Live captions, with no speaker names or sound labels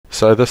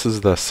So this is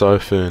the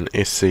Sofirn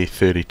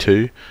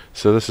SC32.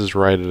 So this is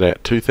rated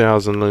at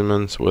 2000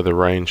 lumens with a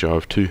range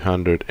of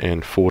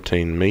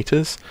 214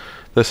 meters.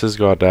 This has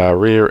got a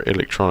rear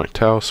electronic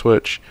tail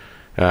switch.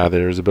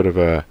 There is a bit of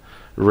a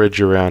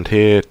ridge around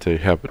here to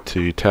help it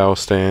to tail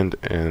stand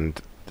and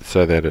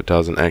so that it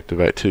doesn't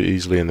activate too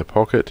easily in the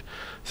pocket.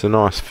 It's a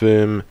nice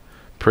firm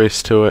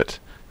press to it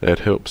that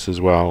helps as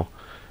well,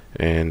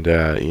 and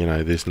you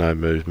know, there's no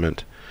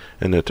movement.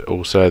 And it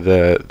also,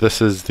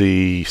 this is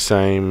the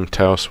same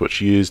tail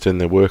switch used in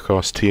the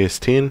Workhorse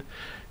TS10,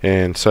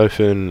 and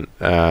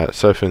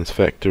Sofirn's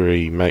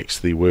factory makes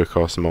the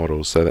Workhorse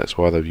models, so that's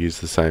why they've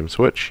used the same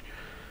switch.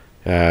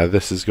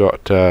 This has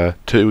got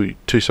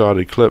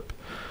two-sided clip,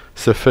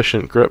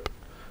 sufficient grip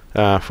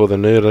for the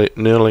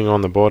knurling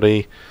on the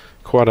body.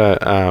 Quite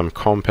a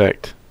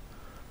compact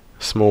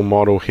small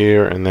model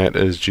here, and that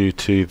is due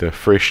to the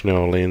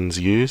Fresnel lens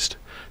used.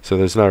 So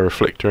there's no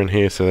reflector in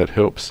here, so that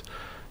helps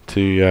to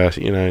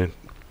you know,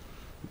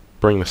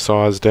 bring the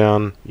size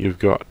down. You've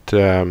got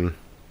a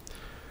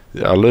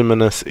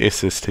Luminous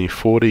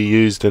SST40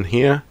 used in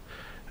here,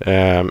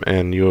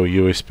 and your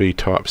USB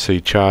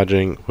Type-C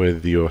charging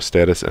with your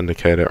status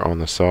indicator on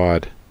the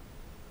side.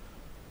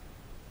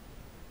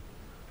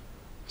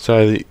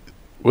 So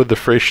with the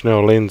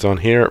Fresnel lens on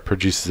here, it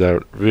produces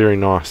a very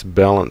nice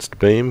balanced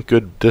beam,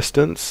 good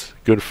distance,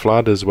 good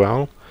flood as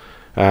well.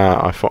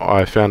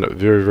 I found it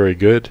very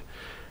good.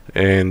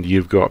 And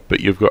you've got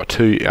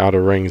two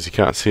outer rings. You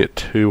can't see it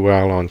too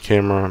well on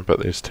camera, but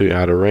there's two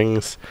outer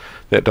rings.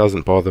 That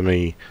doesn't bother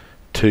me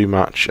too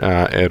much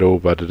at all,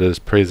 but it is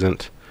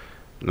present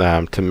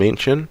to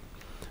mention.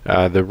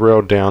 The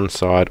real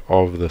downside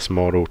of this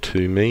model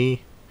to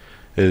me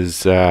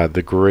is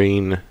the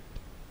green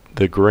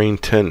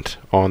tint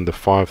on the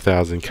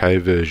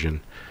 5000K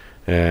version.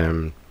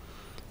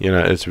 You know,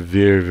 it's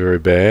very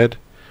bad.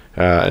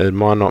 It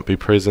might not be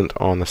present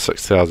on the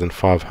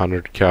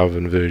 6500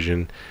 Kelvin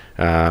version,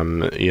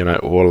 you know,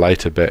 or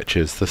later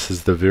batches. This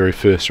is the very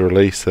first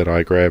release that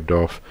I grabbed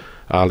off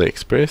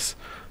AliExpress.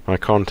 My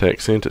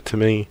contact sent it to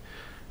me,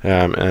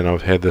 and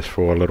I've had this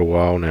for a little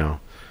while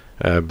now.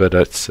 But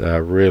it's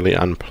really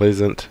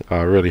unpleasant.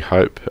 I really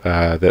hope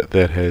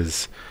that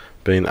has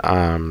been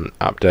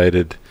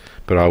updated,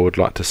 but I would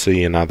like to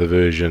see another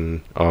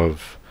version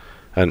of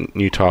a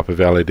new type of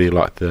LED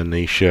like the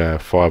Niche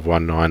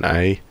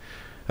 519A.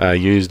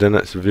 Used in it.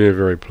 It's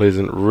very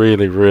pleasant.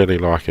 Really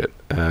like it,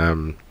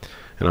 and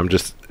I'm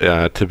just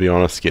to be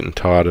honest, getting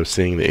tired of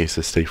seeing the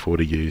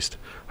SST40 used.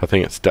 I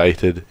think it's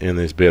dated and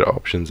there's better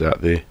options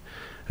out there.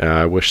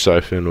 I wish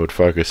Sofirn would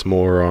focus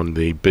more on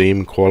the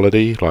beam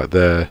quality, like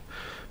the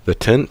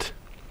tint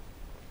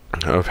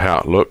of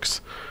how it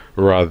looks,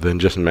 rather than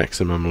just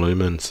maximum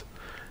lumens.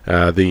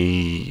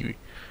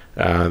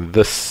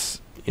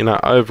 This, you know,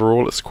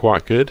 overall it's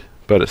quite good,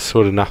 but it's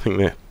sort of nothing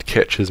that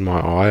catches my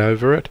eye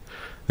over it.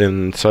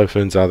 Then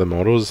Sofirn's other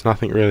models,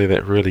 nothing really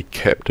that really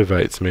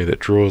captivates me, that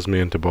draws me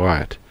in to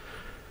buy it.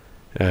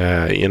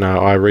 You know,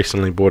 I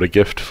recently bought a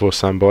gift for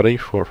somebody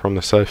from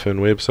the Sofirn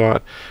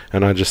website,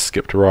 and I just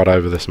skipped right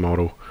over this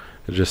model.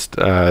 Just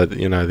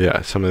you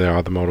know, some of their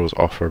other models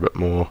offer a bit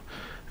more,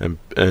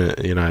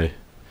 you know,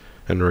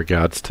 in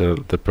regards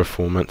to the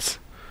performance.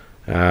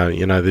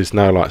 You know, there's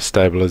no like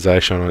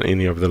stabilization on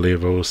any of the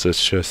levels.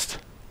 It's just,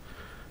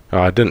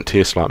 I didn't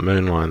test like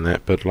Moonlight and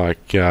that, but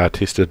like I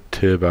tested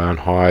turbo and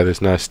high.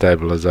 There's no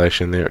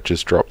stabilization there. It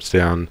just drops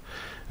down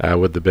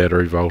with the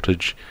battery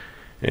voltage,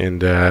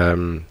 and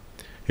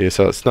yeah,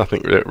 so it's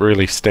nothing that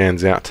really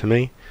stands out to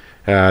me.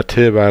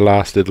 Turbo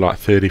lasted like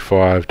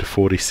 35 to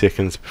 40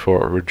 seconds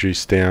before it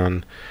reduced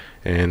down,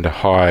 and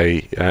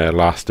high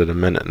lasted a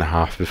minute and a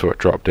half before it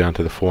dropped down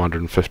to the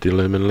 450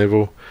 lumen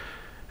level.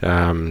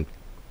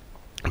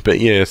 But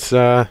yeah, it's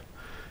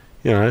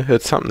you know,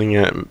 it's something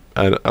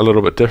a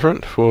little bit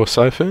different for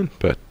Sofirn,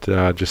 but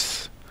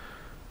just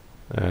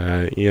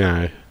you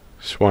know,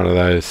 it's one of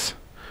those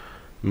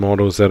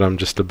models that I'm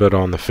just a bit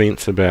on the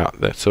fence about,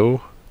 that's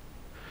all.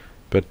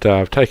 But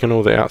I've taken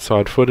all the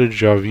outside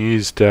footage. I've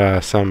used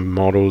some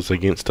models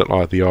against it,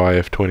 like the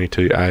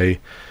IF22A.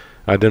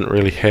 I didn't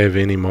really have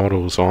any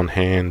models on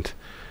hand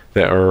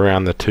that were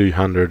around the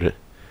 200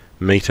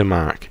 meter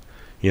mark,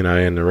 you know,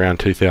 and around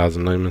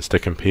 2000 lumens to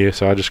compare.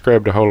 So I just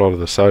grabbed a whole lot of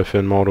the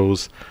Sofirn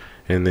models,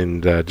 and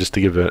then just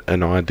to give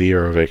an idea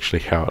of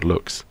actually how it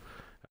looks.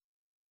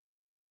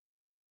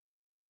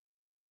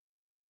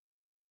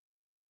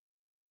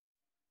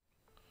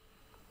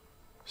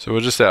 So we're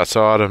just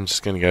outside. I'm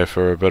just going to go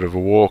for a bit of a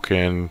walk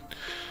and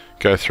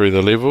go through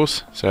the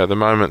levels. So at the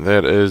moment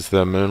that is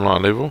the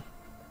Moonlight level.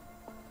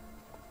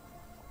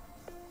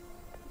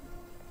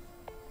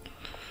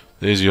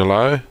 There's your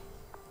low.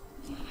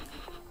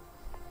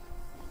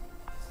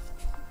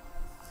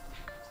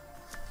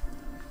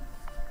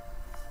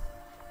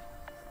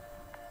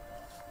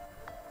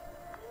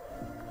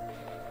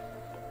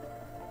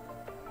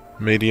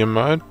 Medium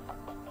mode.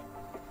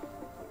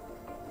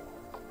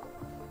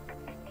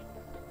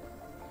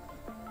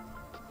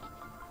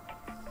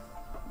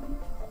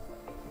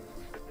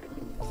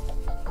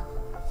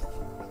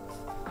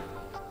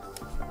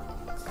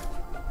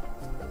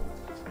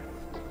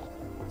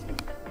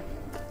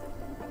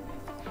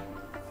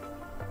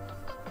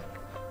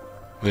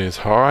 There's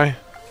high.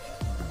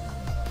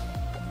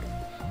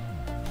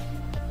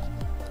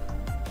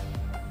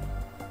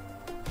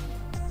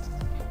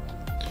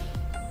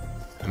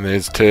 And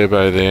there's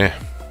turbo there.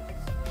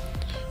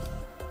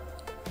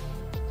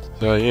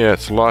 So yeah,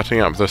 it's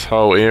lighting up this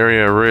whole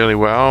area really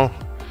well.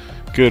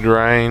 Good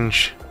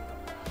range.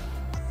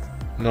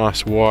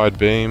 Nice wide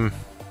beam.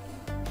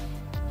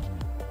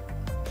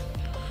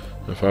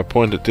 If I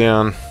point it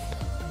down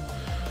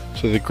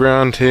to the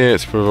ground here,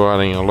 it's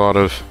providing a lot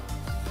of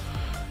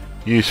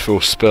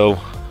useful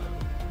spill.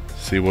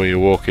 See where you're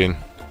walking.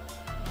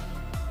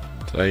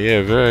 So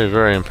yeah,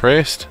 very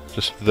impressed.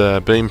 Just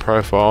the beam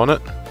profile on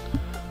it.